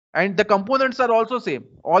And the components are also same.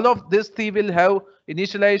 All of this three will have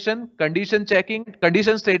initialization, condition checking,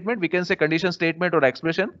 condition statement, we can say condition statement or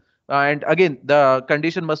expression. And again, the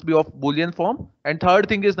condition must be of Boolean form. And third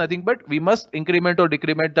thing is nothing but we must increment or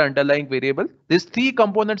decrement the underlying variable. These three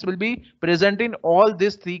components will be present in all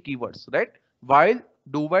these three keywords, right? While,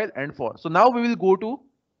 do while, and for. So now we will go to,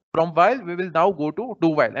 from while we will now go to do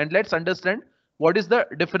while, and let's understand what is the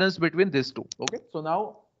difference between these two. Okay, so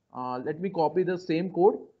now let me copy the same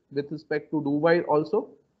code with respect to do while also.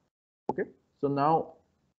 Okay, so now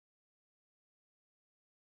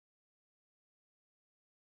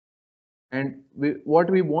and what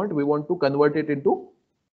we want to convert it into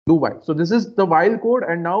do while. So this is the while code,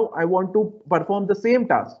 and now I want to perform the same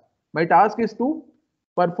task. My task is to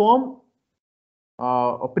perform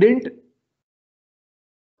a print.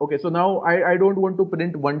 Okay, so now I don't want to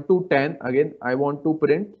print 1 to 10 again. I want to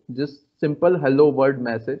print just simple hello world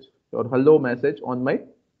message or hello message on my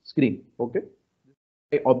screen. Okay,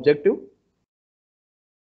 my objective.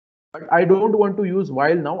 But I don't want to use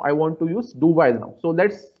while now. I want to use do while now. So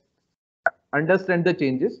let's understand the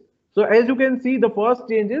changes. So as you can see, the first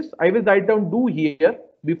changes I will write down do here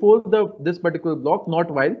before the this particular block, not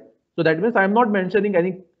while. So that means I am not mentioning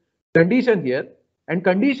any condition here, and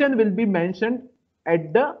condition will be mentioned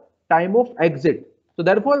at the time of exit. So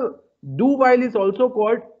therefore, do while is also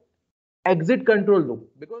called exit control loop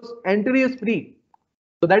because entry is free.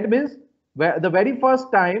 So that means the very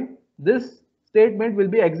first time this statement will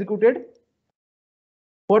be executed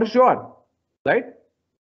for sure, right?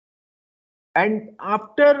 And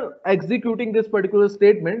after executing this particular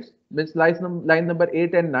statement, means line number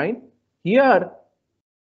 8 and 9, here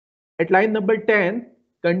at line number 10,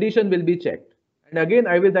 condition will be checked. And again,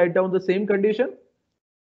 I will write down the same condition.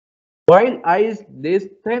 While I is less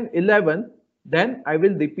than 11, then I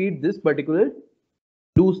will repeat this particular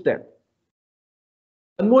do step.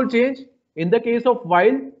 One more change, in the case of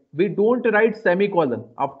while, we don't write semicolon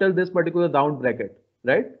after this particular round bracket,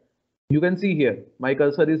 right? You can see here, my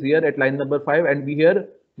cursor is here at line number 5, and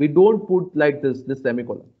we don't put like this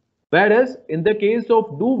semicolon. Whereas in the case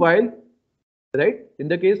of do while, right? In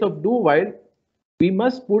the case of do while, we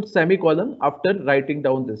must put semicolon after writing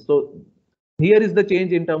down this. So here is the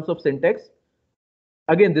change in terms of syntax.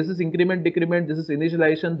 Again, this is increment, decrement, this is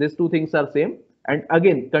initialization, these two things are same. And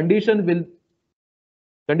again, condition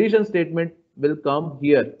statement will come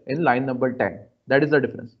here in line number 10. That is the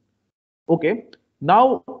difference. Okay,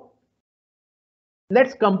 now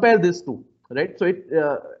let's compare these two, right? So it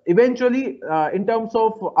eventually in terms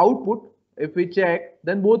of output, if we check,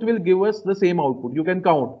 then both will give us the same output. You can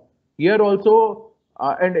count here also,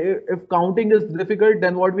 and if counting is difficult,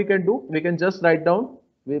 then what we can do, we can just write down,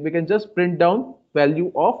 we can just print down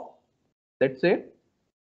value of, let's say,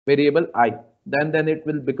 variable I, then it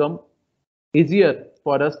will become easier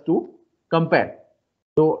for us to compare.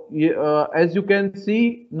 So as you can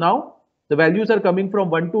see now, the values are coming from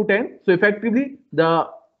 1 to 10. So effectively, the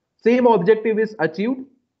same objective is achieved,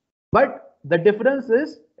 but the difference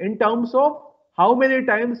is in terms of how many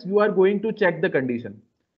times you are going to check the condition.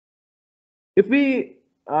 If we,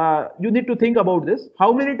 you need to think about this,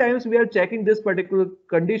 how many times we are checking this particular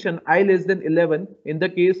condition I less than 11 in the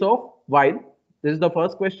case of while. This is the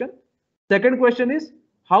first question. Second question is,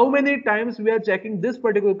 how many times we are checking this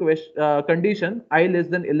particular condition I less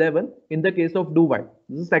than 11 in the case of do while.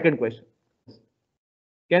 This is the second question.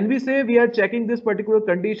 Can we say we are checking this particular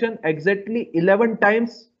condition exactly 11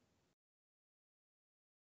 times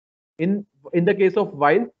in the case of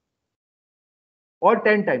while, or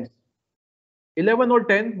 10 times? 11 or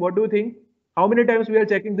 10, what do you think? How many times we are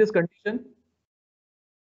checking this condition?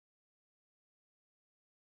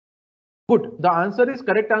 Good. The answer is,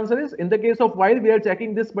 correct answer is, in the case of while, we are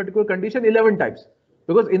checking this particular condition 11 times.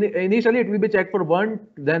 Because initially it will be checked for 1,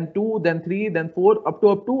 then 2, then 3, then 4, up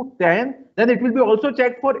to 10. Then it will be also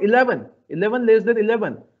checked for 11. 11 less than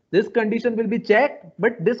 11. This condition will be checked,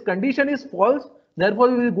 but this condition is false. Therefore,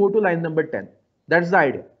 we will go to line number 10. That's the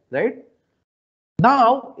idea, right?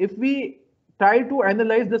 Now, if we try to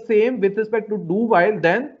analyze the same with respect to do while,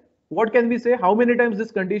 then what can we say? How many times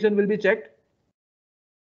this condition will be checked?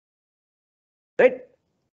 Right?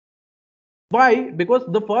 Why? Because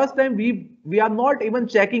the first time we are not even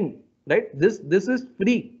checking, right? This is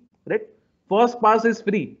free, right? First pass is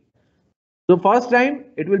free. So first time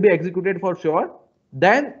it will be executed for sure.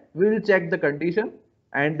 Then we will check the condition,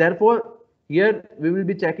 and therefore here we will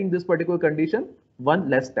be checking this particular condition one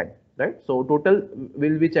less time, right? So total we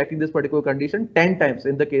will be checking this particular condition 10 times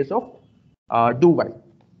in the case of do while.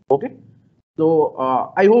 Okay. So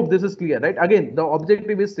I hope this is clear, right? Again, the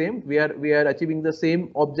objective is same. We are achieving the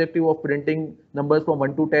same objective of printing numbers from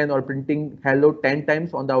 1 to 10 or printing hello 10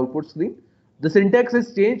 times on the output screen. The syntax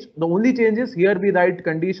is changed. The only change is here we write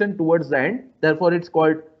condition towards the end. Therefore, it's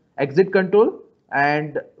called exit control.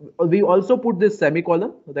 And we also put this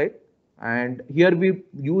semicolon, right? And here we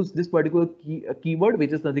use this particular keyword,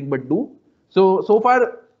 which is nothing but do. So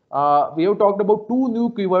far, we have talked about two new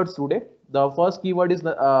keywords today. The first keyword is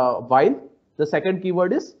while. The second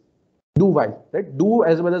keyword is do while, right? Do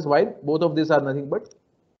as well as while. Both of these are nothing but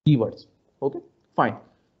keywords. Okay, fine.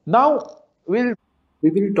 Now we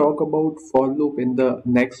will talk about for loop in the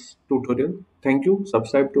next tutorial. Thank you.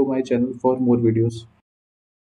 Subscribe to my channel for more videos.